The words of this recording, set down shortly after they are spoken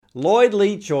Lloyd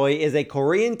Lee Choi is a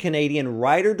Korean Canadian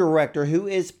writer director who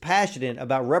is passionate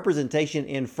about representation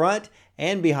in front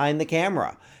and behind the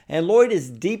camera. And Lloyd is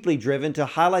deeply driven to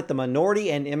highlight the minority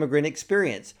and immigrant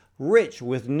experience, rich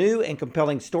with new and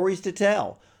compelling stories to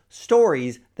tell,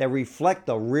 stories that reflect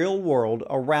the real world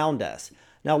around us.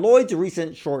 Now, Lloyd's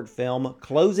recent short film,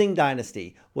 Closing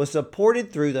Dynasty, was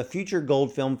supported through the Future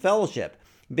Gold Film Fellowship,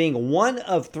 being one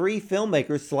of three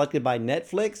filmmakers selected by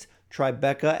Netflix,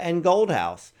 Tribeca, and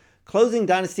Goldhouse. Closing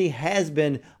Dynasty has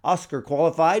been Oscar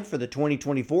qualified for the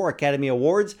 2024 Academy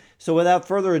Awards. So without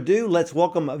further ado, let's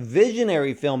welcome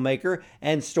visionary filmmaker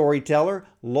and storyteller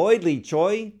Lloyd Lee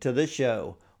Choi to the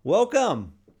show.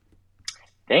 Welcome.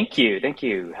 Thank you. Thank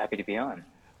you. Happy to be on.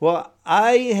 Well,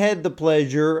 I had the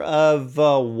pleasure of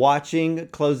watching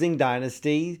Closing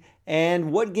Dynasty.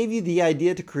 And what gave you the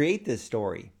idea to create this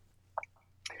story?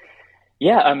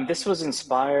 Yeah, this was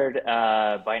inspired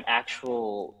by an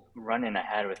actual run-in I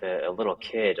had with a little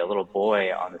kid, a little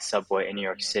boy on the subway in New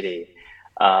York City.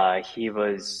 He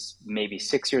was maybe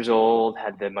 6 years old,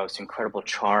 had the most incredible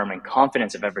charm and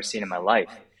confidence I've ever seen in my life.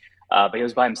 But he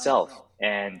was by himself,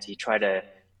 and he tried to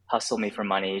hustle me for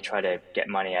money, try to get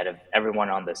money out of everyone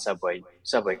on the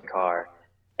subway car.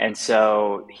 And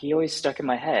so he always stuck in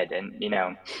my head. And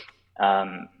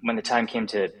when the time came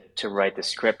to write the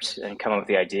script and come up with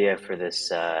the idea for this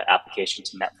application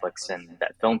to Netflix and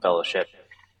that film fellowship,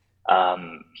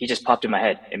 he just popped in my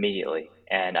head immediately.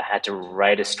 And I had to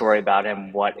write a story about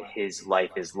him, what his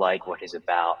life is like, what he's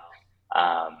about.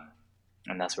 Um,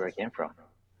 and that's where it came from.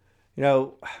 You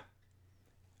know,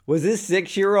 was this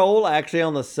 6-year-old actually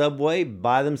on the subway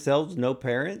by themselves, no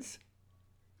parents?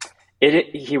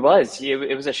 He was.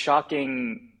 It was a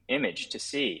shocking image to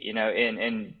see,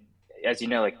 and as you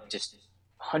know, like just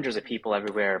hundreds of people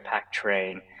everywhere, packed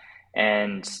train,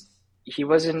 and he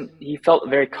felt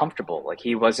very comfortable. Like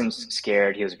he wasn't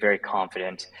scared. He was very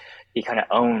confident. He kind of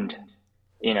owned,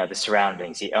 the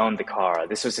surroundings. He owned the car.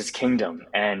 This was his kingdom,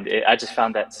 and I just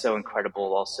found that so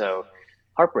incredible. Also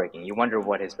heartbreaking. You wonder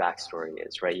what his backstory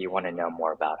is, right? You want to know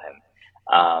more about him.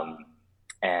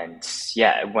 And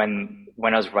yeah, when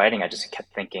I was writing, I just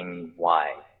kept thinking,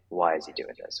 why? Why is he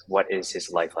doing this? What is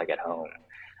his life like at home?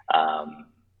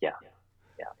 Yeah,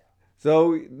 yeah.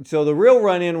 So the real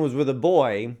run-in was with a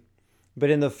boy, but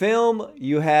in the film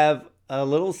you have a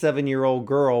little 7-year-old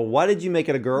girl. Why did you make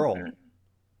it a girl? Mhm.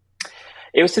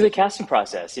 It was through the casting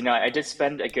process. I did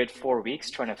spend a good 4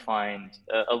 weeks trying to find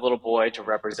a little boy to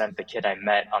represent the kid I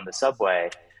met on the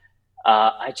subway.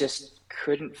 I just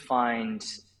couldn't find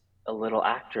a little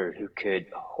actor who could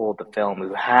hold the film,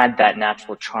 who had that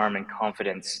natural charm and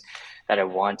confidence that I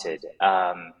wanted.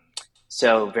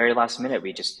 So very last minute,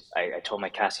 I told my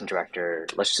casting director,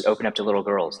 let's just open up to little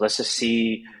girls. Let's just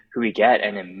see who we get.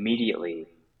 And immediately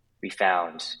we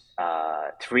found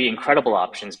three incredible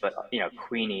options, but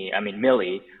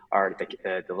Millie,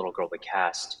 the little girl we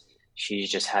cast, she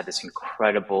just had this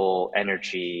incredible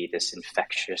energy, this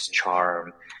infectious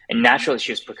charm, and naturally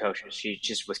she was precocious. She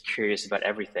just was curious about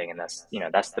everything, and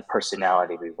that's the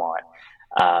personality we want.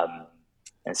 Um,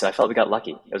 and so I felt we got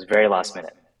lucky. It was very last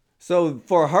minute. So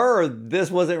for her, this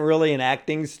wasn't really an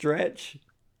acting stretch.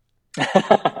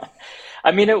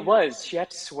 I mean, it was. She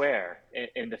had to swear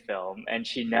in the film, and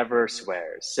she never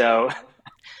swears. So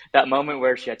that moment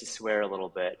where she had to swear a little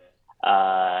bit,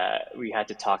 we had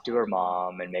to talk to her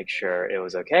mom and make sure it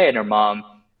was okay. And her mom,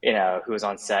 who was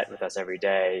on set with us every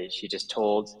day, she just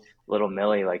told little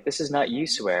Millie, like, this is not you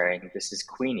swearing, this is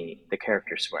Queenie, the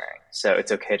character, swearing. So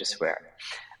it's okay to swear.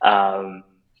 Um,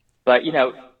 but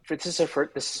this is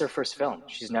her first film.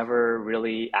 She's never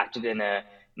really acted in a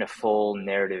full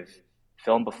narrative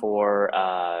film before,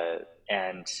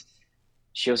 and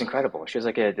she was incredible. She was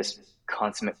like this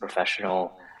consummate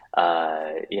professional.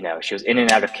 She was in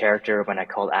and out of character when I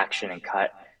called action and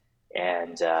cut,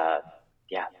 and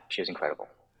yeah, she was incredible.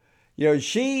 You know,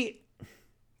 she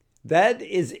that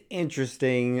is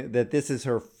interesting that this is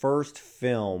her first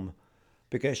film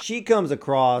because she comes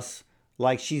across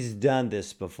like she's done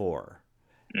this before.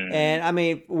 Mm. And I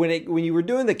mean, when you were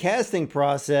doing the casting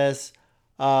process,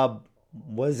 uh,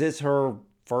 was this her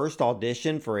first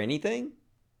audition for anything?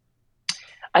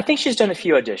 I think she's done a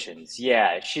few auditions.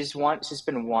 Yeah, she's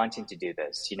been wanting to do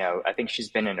this. I think she's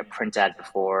been in a print ad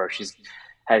before. She's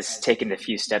has taken a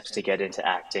few steps to get into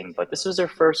acting, but this was her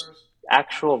first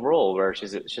actual role where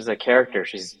she's a character.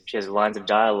 She has lines of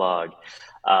dialogue.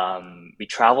 We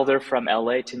traveled her from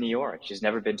LA to New York. She's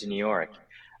never been to New York,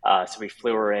 so we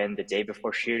flew her in the day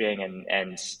before shooting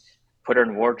and put her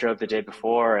in wardrobe the day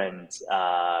before, and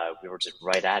we were just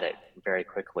right at it very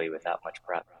quickly without much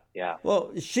prep. Yeah.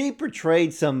 Well, she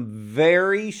portrayed some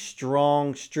very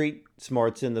strong street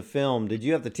smarts in the film. Did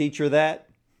you have to teach her that?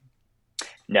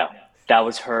 No, that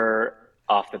was her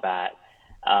off the bat.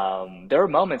 There were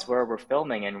moments where we're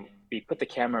filming and we put the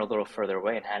camera a little further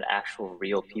away and had actual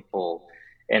real people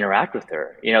interact with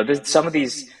her. Some of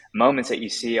these moments that you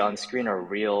see on screen are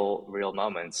real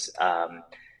moments.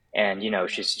 And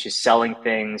she's selling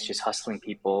things, she's hustling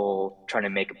people, trying to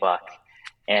make a buck,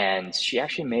 and she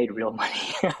actually made real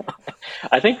money.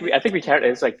 I think we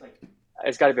counted.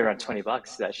 It's got to be around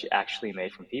 $20 that she actually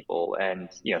made from people, and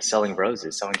selling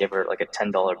roses. Someone gave her like a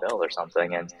 $10 bill or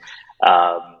something, and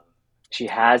um, she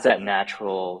has that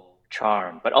natural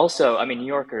charm. But also, I mean, New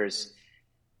Yorkers,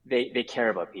 they care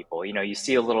about people. You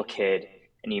see a little kid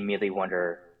and you immediately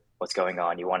wonder what's going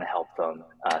on. You want to help them.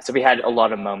 So we had a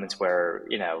lot of moments where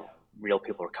real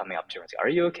people were coming up to her and saying, "Are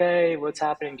you okay? What's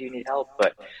happening? Do you need help?"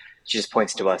 But she just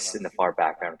points to us in the far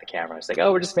background with the camera. It's like,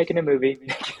 "Oh, we're just making a movie."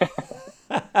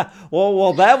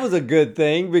 Well, that was a good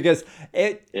thing because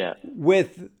it Yeah.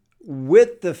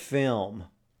 with the film,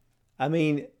 I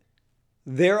mean,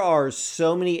 there are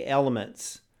so many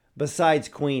elements besides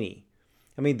Queenie.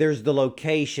 I mean, there's the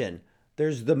location,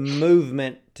 there's the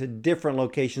movement to different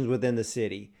locations within the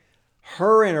city,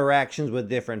 her interactions with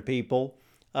different people.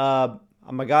 Oh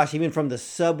my gosh, even from the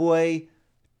subway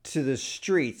to the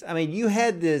streets. I mean, you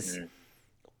had this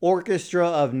orchestra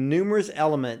of numerous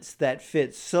elements that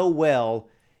fit so well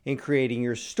in creating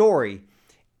your story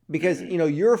because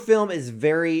your film is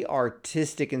very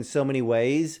artistic in so many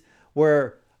ways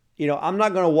where I'm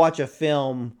not going to watch a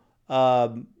film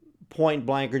point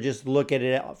blank or just look at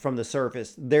it from the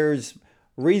surface. There's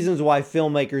reasons why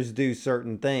filmmakers do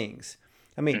certain things.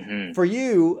 I mean, for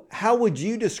you, how would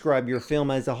you describe your film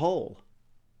as a whole?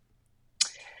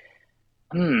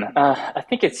 I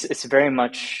think it's very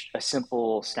much a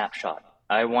simple snapshot.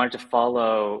 I wanted to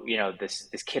follow, this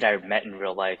kid I met in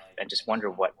real life and just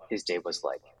wonder what his day was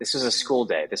like. This was a school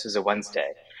day. This was a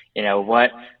Wednesday.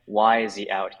 Why is he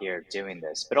out here doing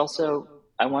this? But also,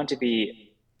 I want to be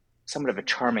somewhat of a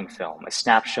charming film, a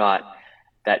snapshot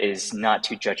that is not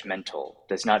too judgmental,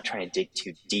 that's not trying to dig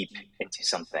too deep into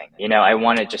something. I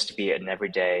want it just to be an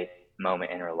everyday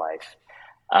moment in her life.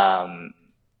 Um,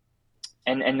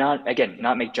 and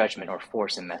not make judgment or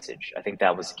force a message. I think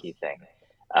that was the key thing.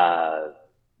 Uh,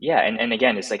 yeah, and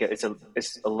again, it's like it's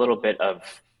a little bit of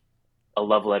a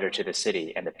love letter to the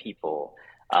city and the people,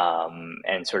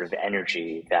 and sort of the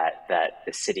energy that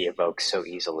the city evokes so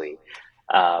easily.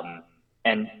 Um,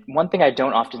 and one thing I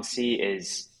don't often see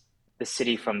is the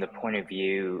city from the point of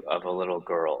view of a little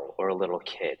girl or a little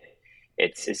kid.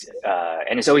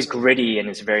 And it's always gritty and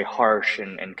it's very harsh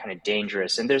and kind of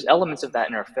dangerous. And there's elements of that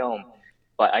in our film,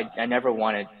 but I never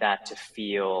wanted that to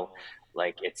feel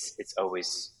like it's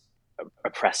always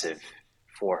oppressive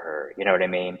for her. You know what I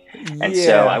mean? And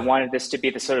so I Yeah. wanted this to be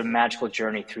the sort of magical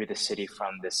journey through the city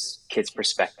from this kid's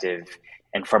perspective.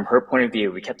 And from her point of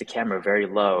view, we kept the camera very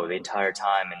low the entire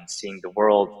time and seeing the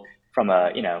world from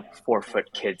a 4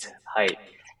 foot kid's height.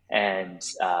 And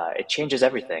it changes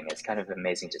everything. It's kind of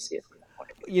amazing to see it from that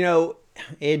point of view. You know,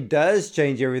 it does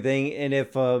change everything. And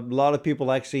if a lot of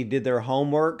people actually did their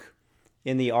homework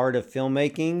in the art of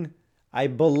filmmaking, I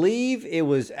believe it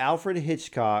was Alfred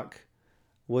Hitchcock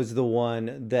was the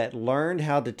one that learned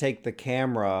how to take the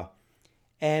camera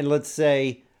and let's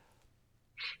say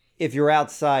if you're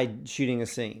outside shooting a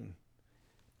scene,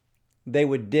 they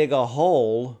would dig a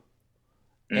hole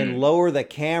and Mm. lower the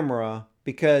camera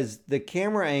because the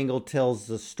camera angle tells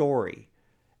the story.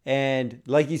 And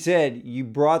like you said, you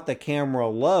brought the camera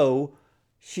low.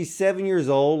 She's 7 years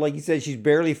old. Like you said, she's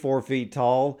barely 4 feet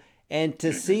tall. And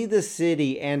to see the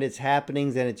city and its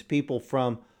happenings and its people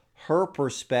from her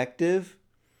perspective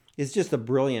is just a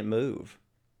brilliant move.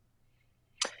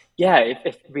 Yeah,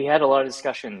 if we had a lot of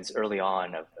discussions early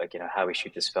on of like, how we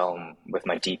shoot this film with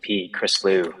my DP, Chris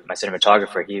Liu, my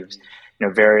cinematographer. He was,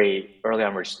 very early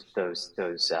on were those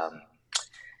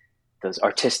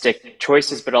artistic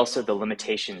choices, but also the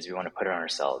limitations we want to put on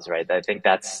ourselves, right? I think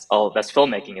that's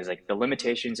filmmaking is like the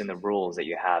limitations and the rules that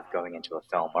you have going into a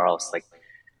film, or else like,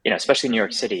 especially in New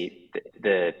York City,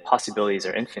 the possibilities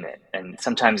are infinite, and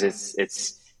sometimes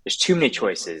it's there's too many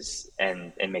choices,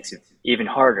 and it makes it even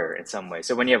harder in some ways.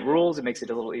 So when you have rules, it makes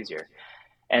it a little easier.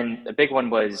 And a big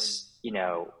one was,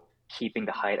 keeping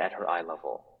the height at her eye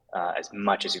level as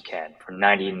much as you can. For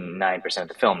 99% of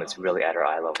the film, it's really at her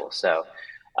eye level. So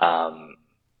um,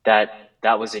 that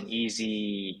was an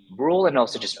easy rule, and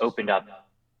also just opened up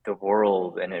the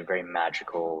world in a very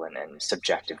magical and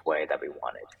subjective way that we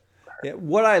wanted for her. Yeah,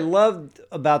 what I loved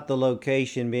about the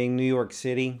location being New York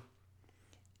City,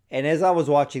 and as I was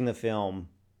watching the film,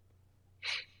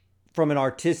 from an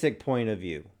artistic point of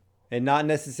view, and not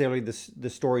necessarily the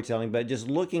storytelling, but just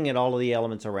looking at all of the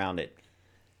elements around it.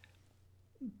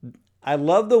 I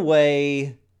love the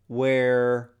way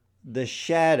where the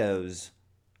shadows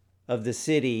of the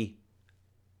city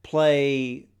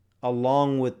play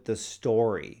along with the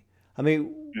story. I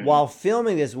mean, Hmm. while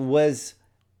filming this, was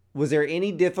there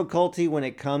any difficulty when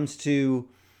it comes to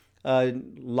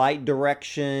light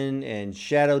direction and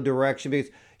shadow direction?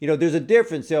 Because there's a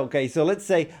difference. So, okay, so let's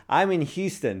say I'm in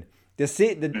Houston,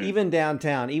 even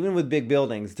downtown, even with big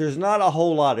buildings, there's not a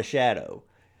whole lot of shadow.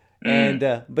 And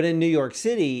Mm. but in New York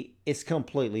City, it's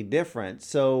completely different.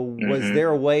 So, was Hmm. there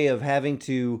a way of having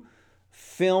to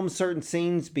film certain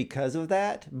scenes because of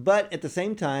that, but at the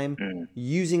same time Mm.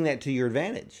 using that to your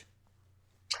advantage?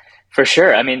 For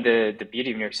sure. I mean, the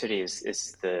beauty of New York City is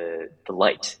the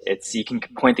light. It's you can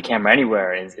point the camera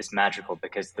anywhere, and it's magical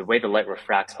because the way the light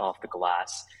refracts off the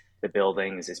glass, the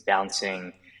buildings is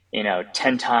bouncing,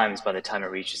 10 times by the time it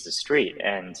reaches the street,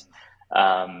 and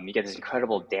you get this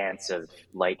incredible dance of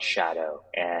light shadow,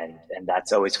 and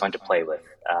that's always fun to play with,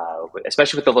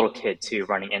 especially with the little kid too,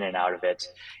 running in and out of it.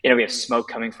 We have smoke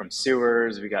coming from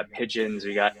sewers, we got pigeons,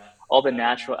 we got all the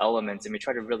natural elements, and we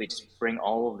try to really just bring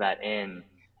all of that in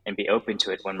and be open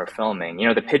to it when we're filming.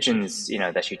 The pigeons,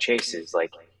 that she chases,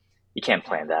 like you can't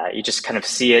plan that. You just kind of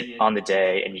see it on the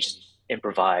day and you just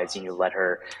improvise and you let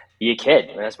her be a kid.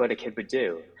 That's what a kid would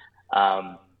do.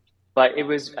 Um, but it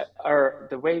was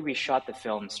the way we shot the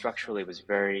film structurally was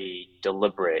very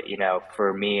deliberate.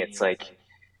 For me, it's like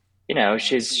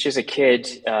she's a kid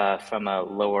from a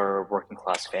lower working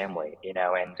class family,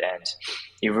 and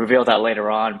you reveal that later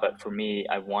on. But for me,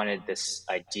 I wanted this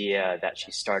idea that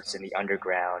she starts in the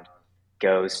underground,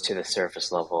 goes to the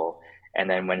surface level, and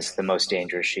then when it's the most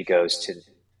dangerous, she goes to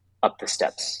up the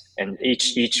steps. And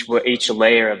each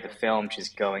layer of the film, she's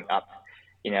going up,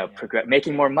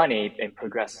 making more money and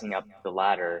progressing up the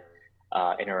ladder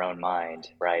in her own mind,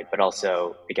 right? But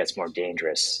also it gets more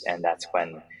dangerous, and that's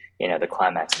when the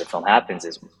climax of the film happens.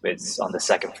 Is it's on the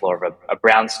second floor of a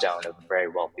brownstone, of a very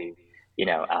wealthy,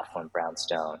 affluent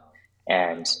brownstone.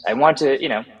 And I want to,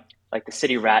 like the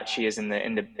city rat she is in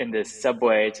the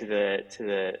subway to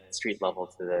the street level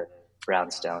to the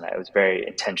brownstone. It was very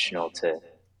intentional to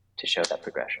show that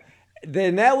progression.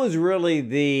 Then that was really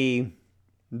the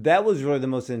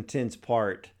most intense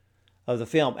part of the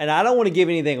film. And I don't want to give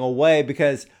anything away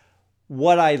because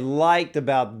what I liked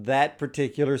about that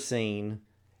particular scene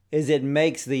is it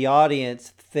makes the audience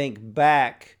think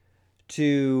back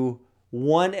to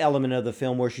one element of the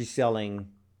film where she's selling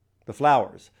the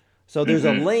flowers. So there's a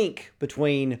Mm-hmm. link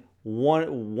between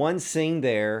one scene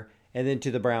there and then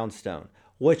to the brownstone,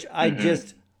 which I Mm-hmm.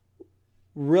 just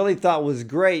really thought was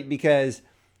great because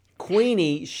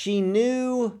Queenie, she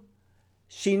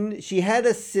had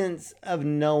a sense of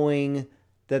knowing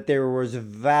that there was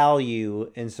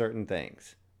value in certain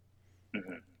things.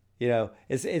 Mm-hmm.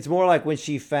 It's more like when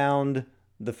she found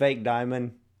the fake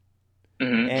diamond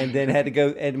and then had to go,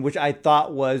 and which I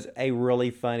thought was a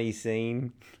really funny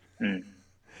scene.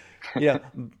 Mm-hmm. You know,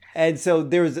 and so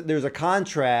there's a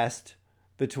contrast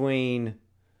between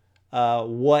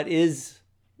what is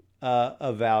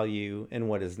of value and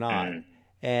what is not,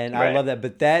 and I Right. love that.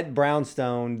 But that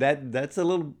brownstone, that's a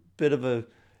little bit of an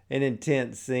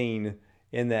intense scene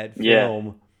in that Yeah.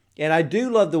 film, and I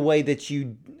do love the way that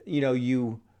you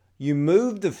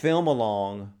move the film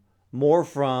along more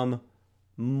from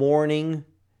morning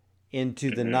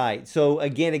into the Mm-hmm. night. So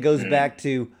again, it goes Mm-hmm. back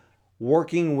to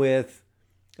working with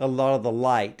a lot of the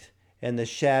light and the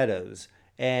shadows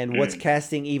and what's Mm.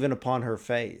 casting even upon her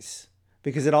face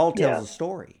because it all tells Yeah. a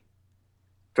story.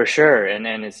 For sure, and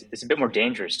it's a bit more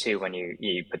dangerous too when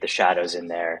you put the shadows in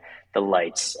there, the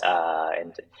lights,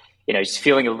 and just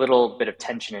feeling a little bit of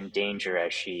tension and danger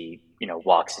as she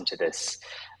walks into this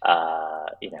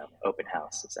open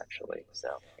house essentially. So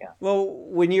yeah. Well,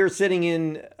 when you're sitting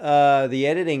in the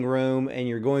editing room and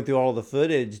you're going through all the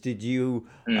footage, did you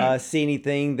Mm. see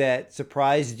anything that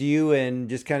surprised you and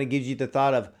just kind of gives you the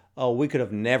thought of, oh, we could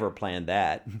have never planned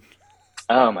that?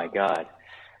 Oh my God.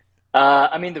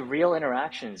 I mean, the real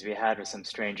interactions we had with some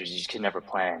strangers you just could never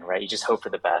plan, right? You just hope for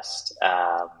the best.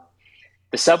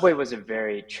 The subway was a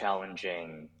very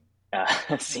challenging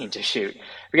scene to shoot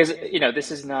because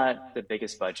this is not the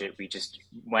biggest budget. We just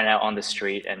went out on the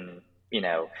street and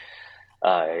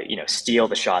steal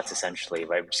the shots essentially,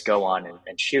 right? We just go on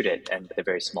and shoot it, and with a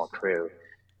very small crew.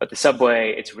 But the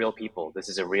subway, it's real people. This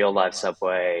is a real live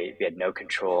subway. We had no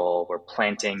control. We're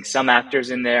planting some actors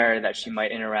in there that she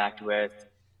might interact with.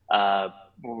 Uh,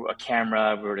 a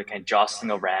camera. We were kind of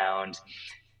jostling around,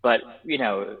 but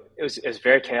it was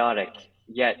very chaotic.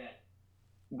 Yet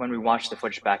when we watched the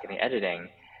footage back in the editing,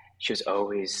 she was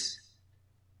always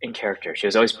in character. She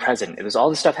was always present. It was all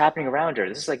the stuff happening around her.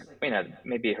 This is like,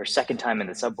 maybe her second time in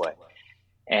the subway.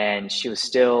 And she was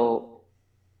still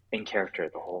in character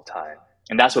the whole time.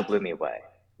 And that's what blew me away.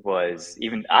 Was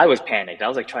even I was panicked. I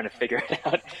was like trying to figure it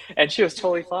out. And she was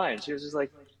totally fine. She was just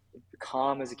like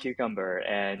calm as a cucumber.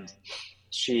 And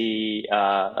she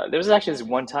there was actually this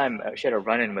one time she had a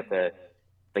run-in with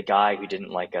the guy who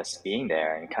didn't like us being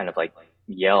there and kind of like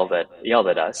yelled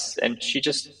at us, and she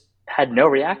just had no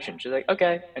reaction. She's like,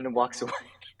 okay, and then walks away.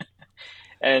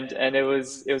 And it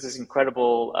was this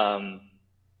incredible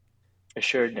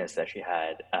assuredness that she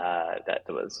had, that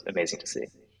was amazing to see.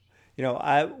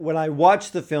 I when I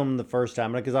watched the film the first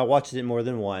time, because I watched it more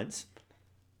than once,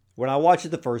 when I watched it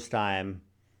the first time,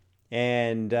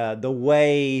 and the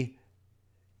way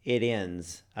it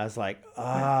ends, I was like,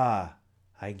 I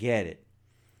get it.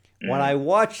 When I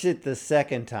watched it the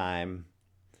second time,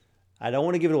 I don't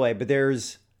want to give it away, but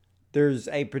there's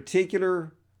a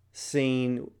particular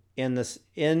scene in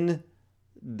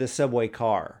the subway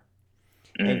car,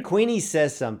 and Queenie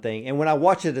says something. And when I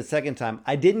watched it the second time,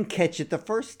 I didn't catch it the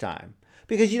first time,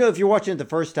 because if you're watching it the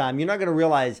first time, you're not going to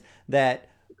realize that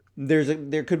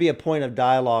there could be a point of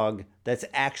dialogue that's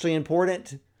actually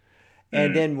important.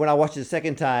 And then when I watched it the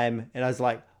second time, and I was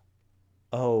like,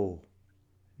 oh,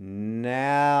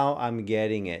 now I'm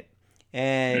getting it.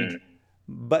 And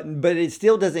but it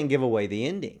still doesn't give away the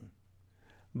ending.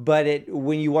 But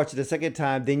when you watch it the second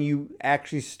time, then you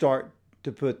actually start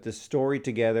to put the story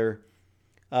together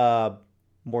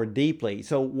more deeply.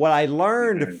 So what I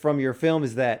learned from your film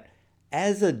is that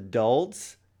as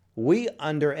adults, we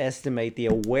underestimate the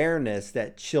awareness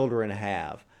that children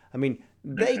have. I mean,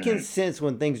 they can sense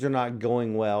when things are not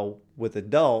going well with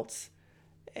adults.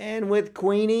 And with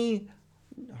Queenie,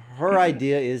 her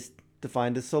idea is to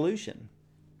find a solution.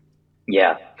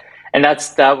 Yeah. And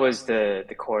that was the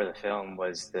core of the film,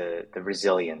 was the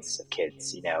resilience of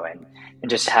kids, and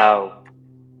just how,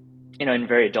 in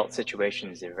very adult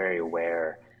situations, they're very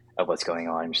aware of what's going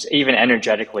on, just even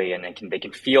energetically, and they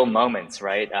can feel moments,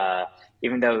 right?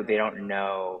 Even though they don't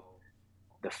know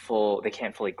they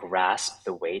can't fully grasp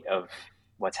the weight of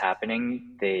what's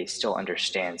happening, they still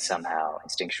understand somehow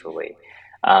instinctually.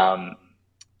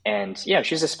 And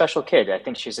she's a special kid. I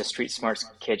think she's a street smart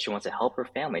kid. She wants to help her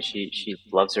family. She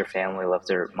loves her family, loves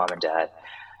her mom and dad.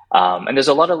 And there's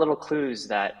a lot of little clues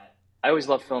that I always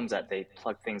love films that they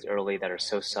plug things early that are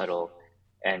so subtle,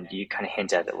 and you kind of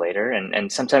hint at it later.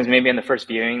 And sometimes maybe on the first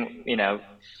viewing,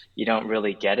 you don't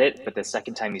really get it, but the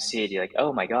second time you see it, you're like,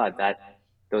 oh my God,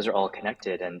 those are all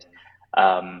connected. And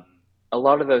a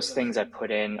lot of those things I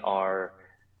put in are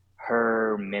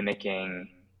her mimicking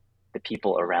the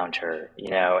people around her,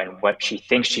 and what she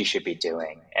thinks she should be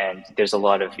doing. And there's a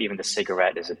lot of, even the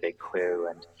cigarette is a big clue.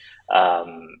 And,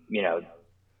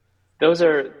 those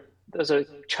are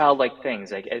childlike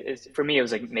things. Like for me, it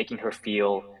was like making her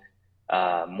feel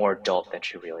more adult than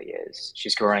she really is.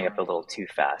 She's growing up a little too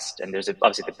fast. And there's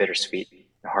obviously the bittersweet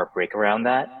heartbreak around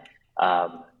that.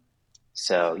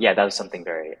 So yeah, that was something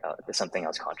something I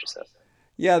was conscious of.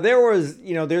 Yeah,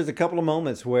 there's a couple of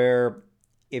moments where,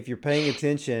 if you're paying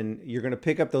attention, you're going to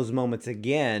pick up those moments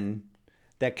again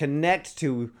that connect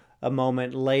to a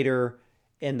moment later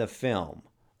in the film,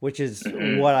 which is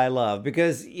what I love.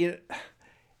 Because,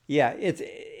 it's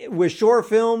with short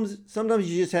films, sometimes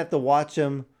you just have to watch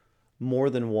them more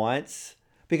than once.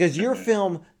 Because your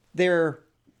film,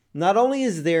 not only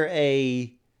is there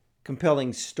a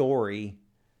compelling story,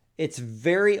 it's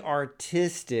very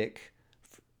artistic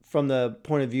from the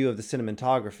point of view of the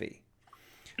cinematography.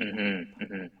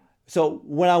 So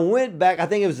when I went back, I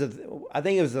think it was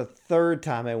the third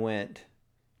time I went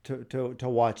to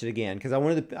watch it again, because I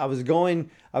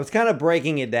was kind of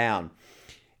breaking it down.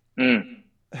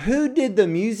 Who did the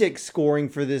music scoring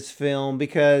for this film?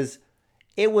 Because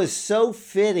it was so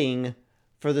fitting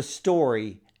for the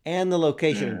story and the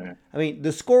location. I mean,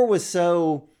 the score was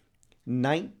so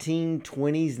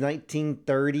 1920s,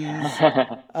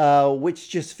 1930s,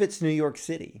 which just fits New York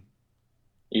City.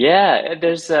 Yeah,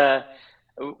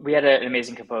 we had an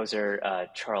amazing composer,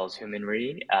 Charles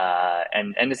Humanry,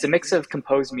 and it's a mix of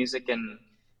composed music and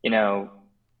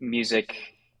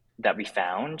music that we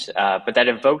found, but that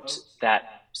evoked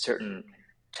that certain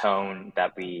tone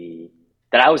that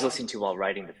I was listening to while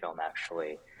writing the film,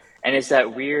 actually. And it's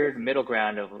that weird middle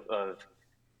ground of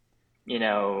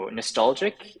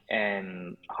nostalgic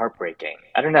and heartbreaking.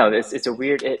 I don't know. It's a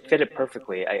weird. It fit it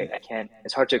perfectly. I can't.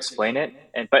 It's hard to explain it.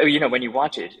 But when you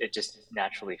watch it, it just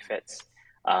naturally fits.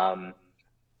 But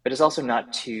it's also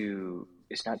not too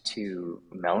it's not too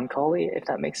melancholy, if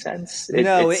that makes sense.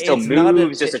 No, It still it's not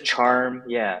moves, there's a charm.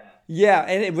 Yeah. yeah,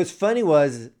 and it was funny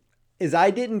was is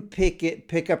I didn't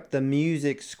pick up the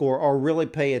music score or really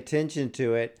pay attention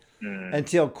to it Mm,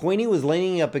 until Queenie was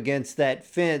leaning up against that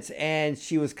fence and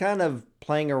she was kind of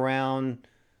playing around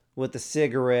with a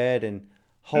cigarette and mm,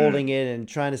 holding it and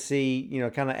trying to see,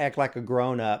 kind of act like a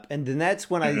grown up. And then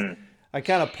that's when mm, I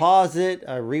kind of paused it,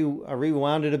 I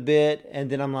rewound it a bit,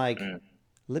 and then I'm like, mm,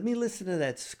 let me listen to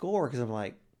that score because I'm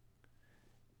like,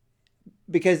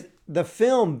 because the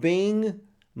film being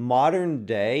modern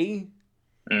day,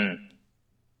 mm,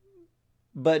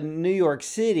 but New York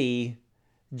City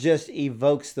just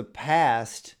evokes the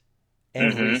past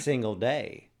every mm-hmm. single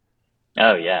day.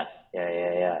 Oh yeah,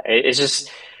 yeah. It's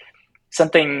just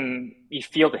something you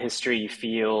feel the history, you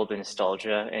feel the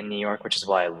nostalgia in New York, which is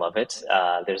why I love it.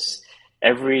 There's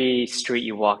every street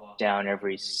you walk down,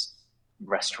 every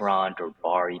restaurant or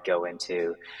bar you go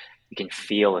into, you can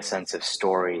feel a sense of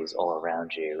stories all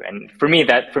around you. And for me,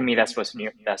 that's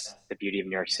that's the beauty of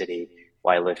New York City.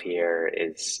 Why I live here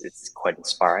is it's quite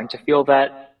inspiring to feel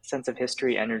that sense of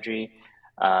history, energy.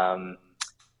 Um,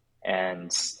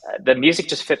 and the music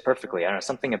just fit perfectly. I don't know,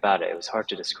 something about it. It was hard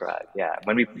to describe. Yeah,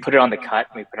 when we put it on the cut,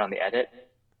 we put it on the edit,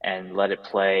 and let it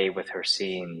play with her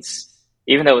scenes.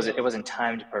 Even though it wasn't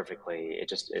timed perfectly,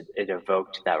 it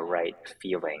evoked that right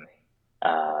feeling.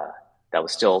 Uh, that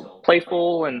was still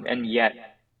playful, and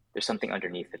yet there's something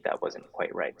underneath it that wasn't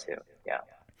quite right too. Yeah.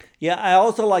 Yeah, I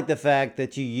also like the fact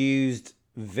that you used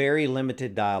very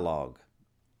limited dialogue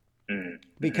Mm, mm-hmm,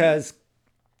 because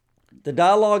the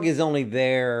dialogue is only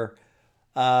there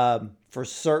for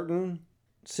certain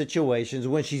situations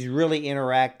when she's really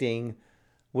interacting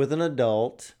with an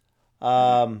adult. mm,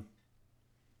 Um,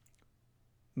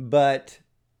 but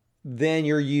then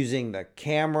you're using the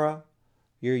camera,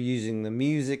 you're using the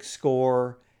music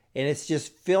score, and it's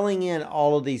just filling in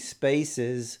all of these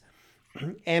spaces.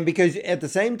 And because at the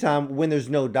same time, when there's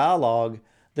no dialogue,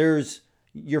 there's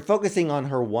you're focusing on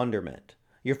her wonderment.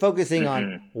 You're focusing on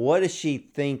mm-hmm, what is she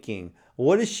thinking?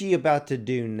 What is she about to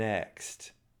do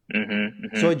next?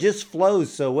 mm-hmm, So mm-hmm. it just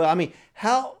flows so well. I mean,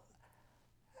 how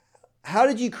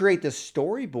did you create the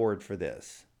storyboard for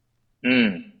this?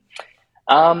 Mm.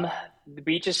 Um,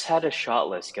 we just had a shot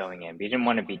list going in. We didn't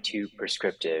want to be too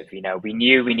prescriptive. You know, we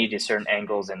knew we needed certain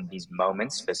angles in these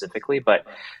moments specifically, but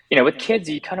with kids,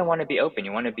 you kind of want to be open.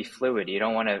 You want to be fluid. You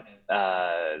don't want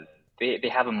to. They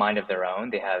have a mind of their own.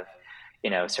 They have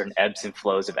certain ebbs and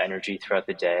flows of energy throughout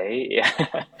the day,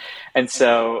 and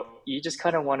so you just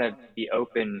kind of want to be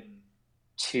open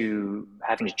to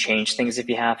having to change things if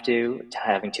you have to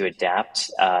having to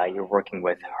adapt. You're working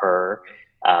with her.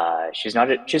 She's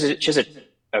not a,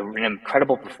 an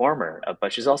incredible performer,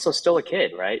 but she's also still a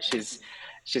kid, right?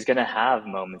 She's gonna have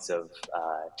moments of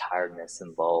tiredness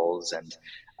and lulls, and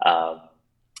um,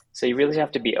 so you really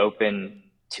have to be open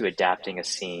to adapting a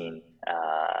scene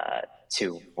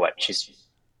to what she's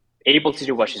able to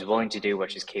do, what she's willing to do,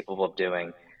 what she's capable of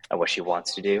doing, and what she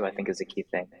wants to do. I think is a key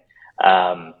thing.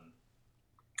 Um,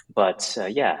 but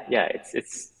yeah,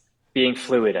 it's being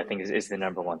fluid. I think is the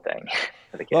number one thing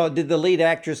for the kid. Well, did the lead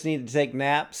actress need to take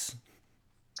naps?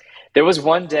 There was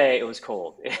one day it was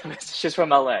cold. She's from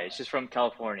LA. She's from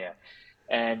California,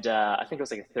 and I think it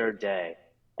was like a third day,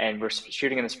 and we're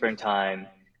shooting in the springtime,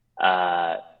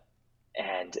 uh,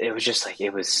 and it was just like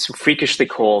it was freakishly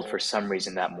cold for some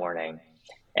reason that morning,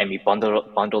 and we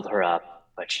bundled her up,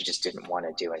 but she just didn't want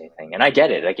to do anything. And I get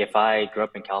it. Like if I grew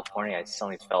up in California, I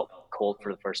suddenly felt cold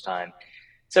for the first time.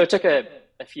 So it took a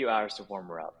few hours to warm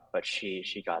her up, but she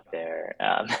got there.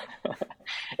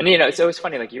 And it's always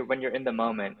funny, like when you're in the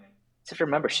moment, you have to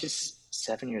remember she's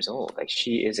 7 years old. Like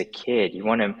she is a kid. You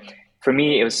want to. For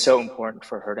me, it was so important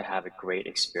for her to have a great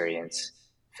experience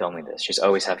filming this. She's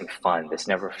always having fun. This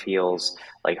never feels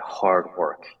like hard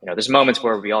work. There's moments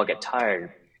where we all get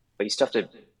tired, but you still have to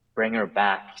bring her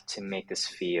back to make this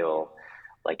feel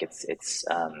like it's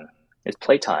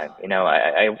playtime.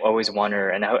 I always want her,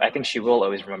 and I think she will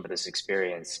always remember this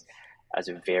experience as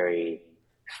a very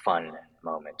fun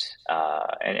moment.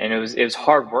 And it was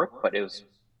hard work, but it was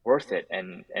worth it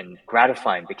and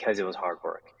gratifying because it was hard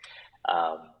work.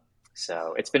 Um,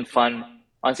 so it's been fun.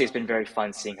 Honestly, it's been very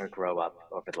fun seeing her grow up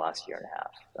over the last year and a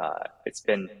half. It's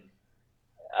been,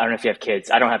 I don't know if you have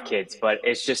kids. I don't have kids, but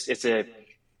it's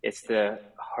the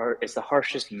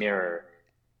harshest mirror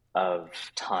of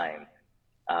time,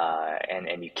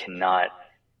 and you cannot.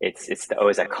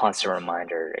 Always that constant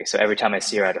reminder. So every time I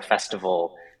see her at a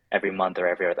festival, every month or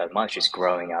every other month, she's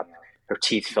growing up. Her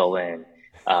teeth fill in.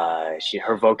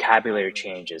 Her vocabulary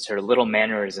changes. Her little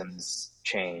mannerisms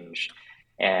change,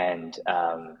 and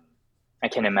I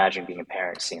can't imagine being a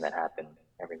parent seeing that happen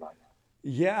every month.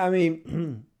 Yeah, I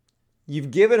mean,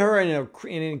 you've given her an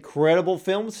incredible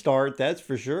film start, that's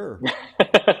for sure.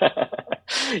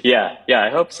 Yeah, yeah, I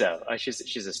hope so.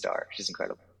 She's a star. She's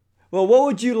incredible. Well, what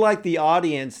would you like the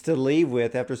audience to leave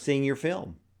with after seeing your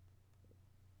film?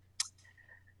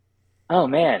 Oh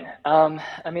man,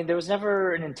 I mean, there was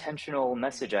never an intentional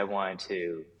message I wanted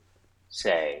to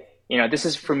say. This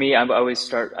is for me. I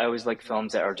always like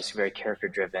films that are just very character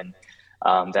driven,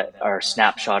 that are a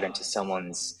snapshot into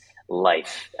someone's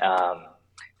life.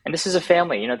 And this is a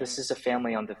family. This is a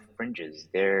family on the fringes.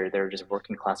 They're just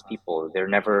working class people. You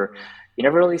never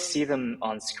really see them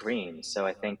on screen. So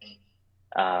I think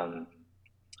um,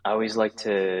 I always like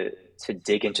to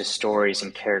dig into stories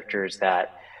and characters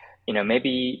that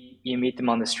maybe you meet them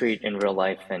on the street in real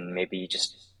life, and maybe you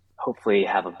just hopefully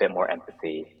have a bit more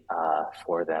empathy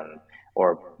for them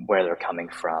or where they're coming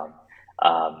from.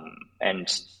 And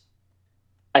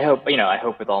I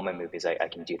hope with all my movies I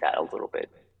can do that a little bit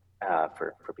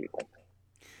for people.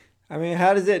 I mean,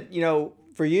 how does it,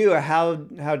 for you,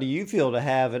 how do you feel to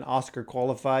have an Oscar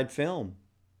qualified film?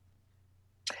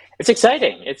 It's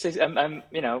exciting.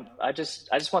 I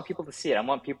just want people to see it. I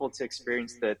want people to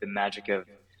experience the magic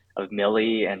of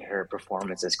Millie and her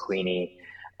performance as Queenie.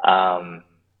 Um,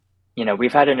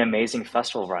 we've had an amazing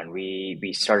festival run.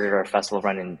 We started our festival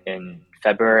run in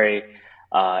February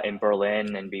in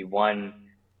Berlin, and we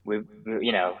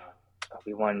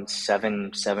we won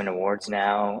seven awards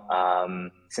now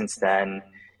since then,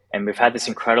 and we've had this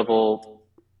incredible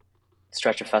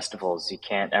stretch of festivals you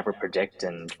can't ever predict,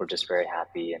 and we're just very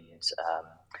happy.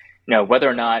 And whether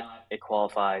or not it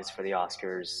qualifies for the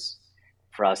Oscars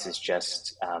for us is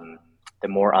just the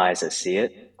more eyes that see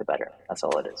it, the better. That's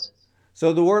all it is.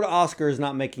 So the word Oscar is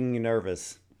not making you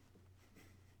nervous.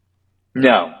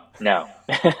 No, no.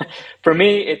 For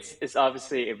me, it's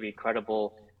obviously it'd be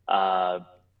incredible.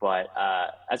 But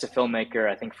as a filmmaker,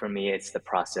 I think for me, it's the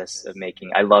process of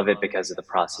making. I love it because of the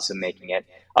process of making it.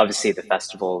 Obviously, the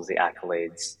festivals, the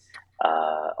accolades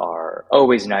are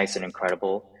always nice and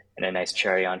incredible, and a nice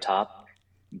cherry on top.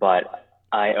 But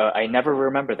I never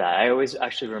remember that. I always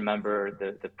actually remember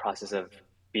the process of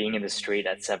being in the street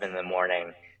at 7 in the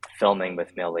morning, filming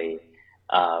with Millie.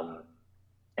 Um,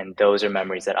 and those are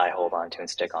memories that I hold on to and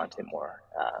stick on to more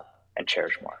and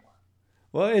cherish more.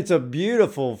 Well, it's a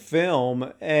beautiful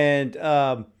film. And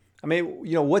I mean,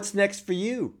 what's next for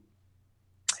you?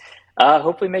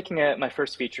 Hopefully, making my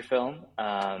first feature film.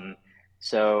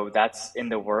 So that's in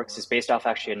the works. It's based off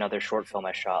actually another short film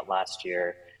I shot last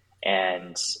year,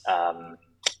 and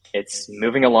it's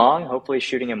moving along. Hopefully,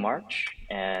 shooting in March,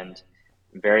 and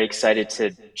very excited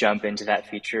to jump into that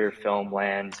feature film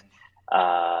land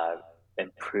uh,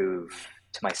 and prove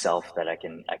to myself that I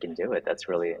can do it. That's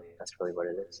really what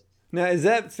it is. Now, is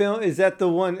that the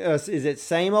one, is it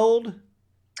Same Old?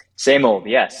 Same old,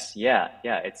 yes, yeah,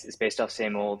 yeah. It's based off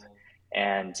same old,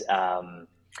 and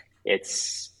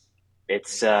it's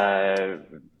it's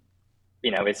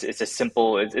it's a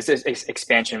simple it's an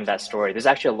expansion of that story. There's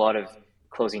actually a lot of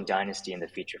Closing Dynasty in the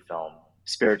feature film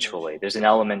spiritually. There's an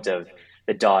element of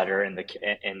the daughter in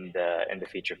the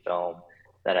feature film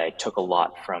that I took a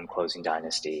lot from Closing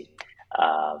Dynasty.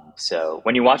 So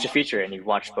when you watch a feature and you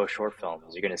watch both short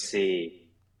films, you're going to see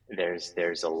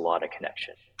there's a lot of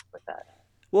connection with that.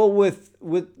 Well, with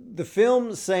the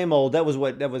film Same Old, that was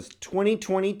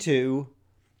 2022.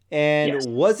 Yes. And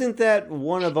wasn't that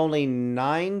one of only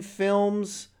nine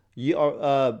films,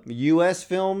 U.S.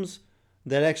 films,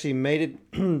 that actually made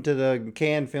it to the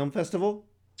Cannes Film Festival?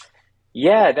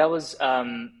 Yeah, that was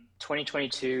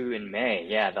 2022 in May.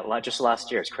 Yeah, just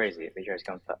last year. It's crazy. The year has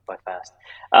gone by fast.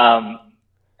 Um,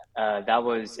 that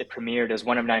was it premiered as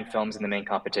one of nine films in the main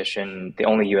competition, the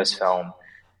only U.S. film,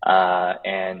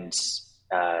 and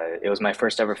it was my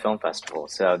first ever film festival.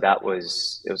 So it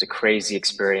was a crazy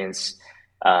experience,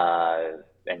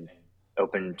 and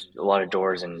opened a lot of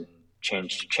doors and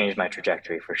changed my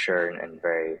trajectory for sure, and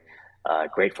very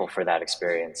grateful for that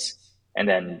experience. And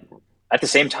then at the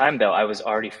same time, though, I was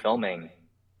already filming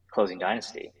Closing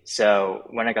Dynasty. So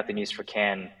when I got the news for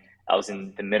Cannes, I was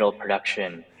in the middle of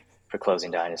production for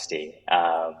Closing Dynasty.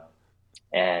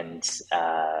 And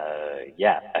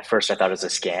yeah, at first I thought it was a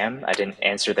scam. I didn't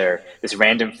answer this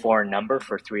random foreign number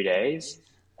for 3 days,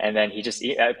 and then he just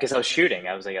because I was shooting,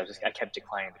 I kept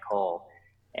declining the call,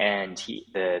 and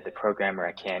the programmer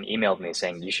at Cannes emailed me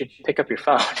saying you should pick up your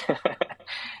phone,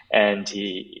 and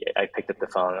I picked up the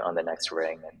phone on the next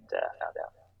ring and found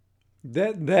out.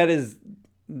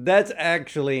 That's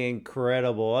actually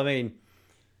incredible. I mean,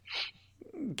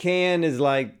 Cannes is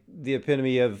like the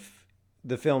epitome of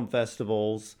the film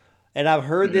festivals, and I've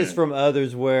heard this Hmm. from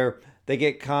others where they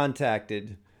get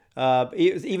contacted.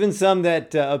 Even some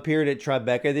that appeared at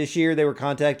Tribeca this year, they were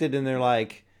contacted and they're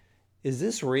like, is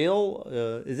this real?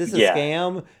 Is this a Yeah.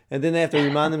 scam? And then they have to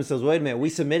remind themselves, wait a minute, we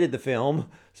submitted the film,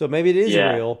 so maybe it is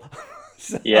Yeah. real.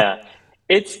 So, Yeah.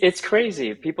 It's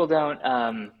crazy. People don't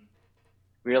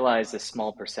realize the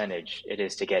small percentage it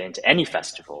is to get into any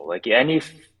festival.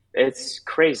 It's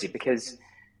crazy because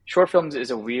short films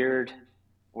is a weird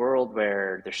world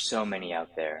where there's so many out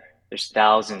there. There's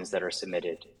thousands that are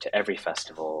submitted to every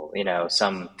festival,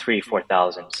 some three,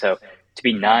 4,000. So to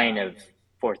be nine of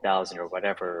 4,000 or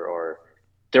whatever, or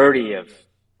 30 of,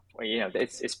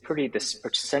 it's pretty, the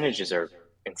percentages are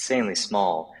insanely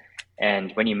small.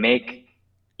 And when you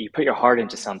put your heart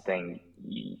into something,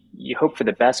 you hope for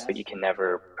the best, but you can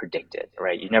never predict it,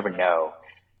 right? You never know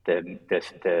the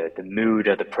mood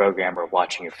of the programmer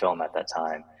watching your film at that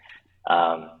time.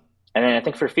 And then I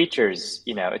think for features,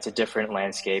 it's a different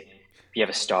landscape. If you have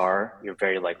a star, you're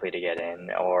very likely to get in,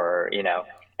 or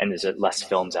and there's less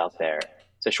films out there.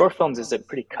 So short films is a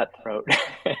pretty cutthroat.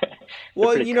 It's a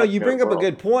well, pretty you cutthroat bring up a world.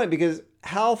 good point because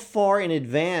how far in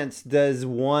advance does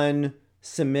one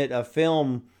submit a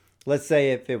film? Let's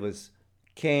say if it was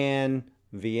Cannes,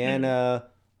 Mm-hmm. Vienna,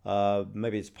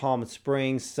 maybe it's Palm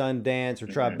Springs, Sundance, or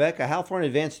Mm-hmm. Tribeca. How far in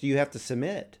advance do you have to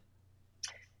submit?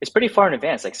 It's pretty far in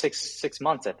advance, like six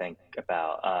months, I think.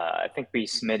 I think we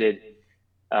submitted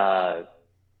uh,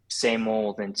 same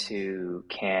old into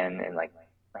Cannes in like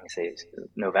I say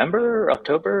November,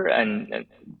 October, and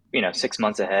 6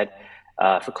 months ahead.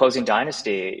 For Closing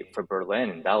Dynasty for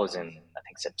Berlin, that was in I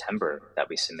think September that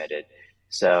we submitted.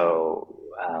 So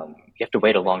you have to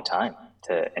wait a long time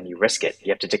and you risk it.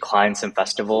 You have to decline some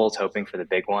festivals, hoping for the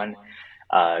big one,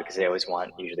 because they always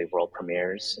want usually world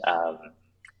premieres.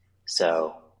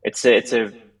 So it's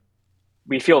a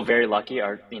we feel very lucky.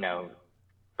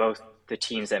 Both the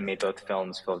teams that made both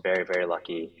films feel very, very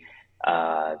lucky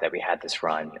that we had this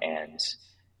run, and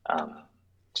um,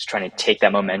 just trying to take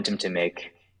that momentum to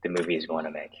make the movies we want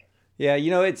to make. Yeah,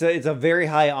 it's a very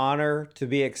high honor to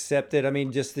be accepted. I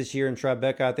mean, just this year in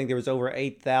Tribeca, I think there was over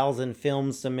 8,000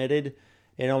 films submitted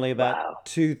and only Wow. about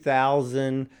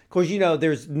 2,000. Of course,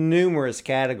 there's numerous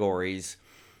categories,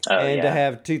 Oh and to yeah.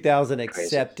 have 2,000 Crazy.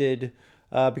 accepted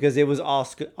because it was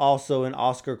also an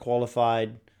Oscar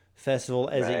qualified festival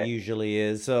as it Right. usually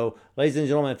is. So, ladies and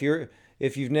gentlemen,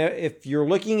 if you're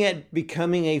looking at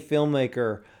becoming a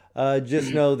filmmaker,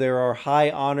 just know there are high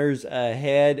honors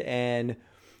ahead and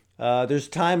there's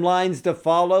timelines to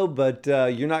follow, but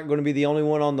you're not going to be the only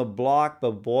one on the block.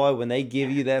 But boy, when they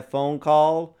give you that phone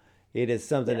call, it is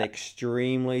something Yeah.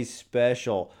 extremely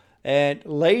special. And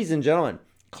ladies and gentlemen,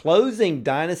 Closing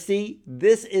Dynasty,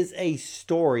 this is a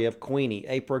story of Queenie,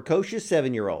 a precocious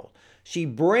 7-year-old. She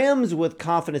brims with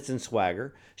confidence and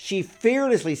swagger. She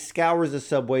fearlessly scours the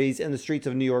subways and the streets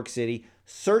of New York City,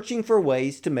 searching for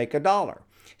ways to make a dollar.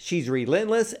 She's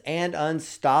relentless and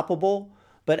unstoppable.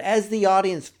 But as the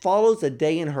audience follows a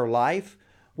day in her life,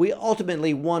 we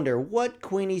ultimately wonder what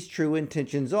Queenie's true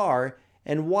intentions are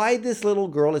and why this little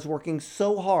girl is working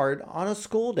so hard on a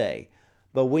school day.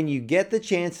 But when you get the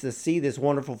chance to see this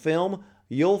wonderful film,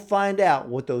 you'll find out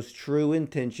what those true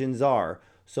intentions are.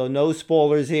 So, no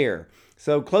spoilers here.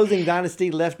 So, Closing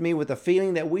Dynasty left me with a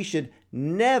feeling that we should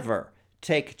never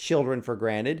take children for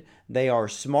granted. They are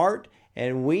smart,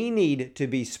 and we need to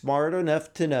be smart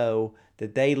enough to know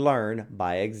that they learn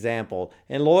by example.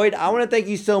 And Lloyd, I want to thank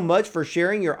you so much for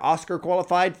sharing your Oscar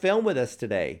qualified film with us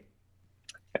today.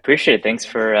 I appreciate it. Thanks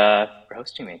for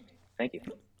hosting me. Thank you.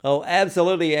 Oh,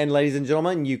 absolutely. And ladies and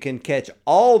gentlemen, you can catch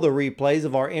all the replays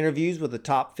of our interviews with the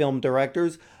top film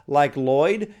directors like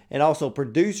Lloyd and also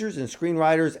producers and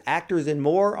screenwriters, actors, and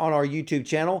more on our YouTube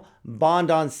channel, Bond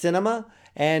on Cinema.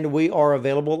 And we are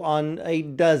available on a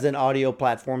dozen audio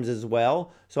platforms as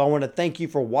well. So I want to thank you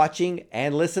for watching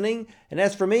and listening. And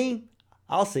as for me,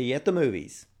 I'll see you at the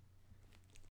movies.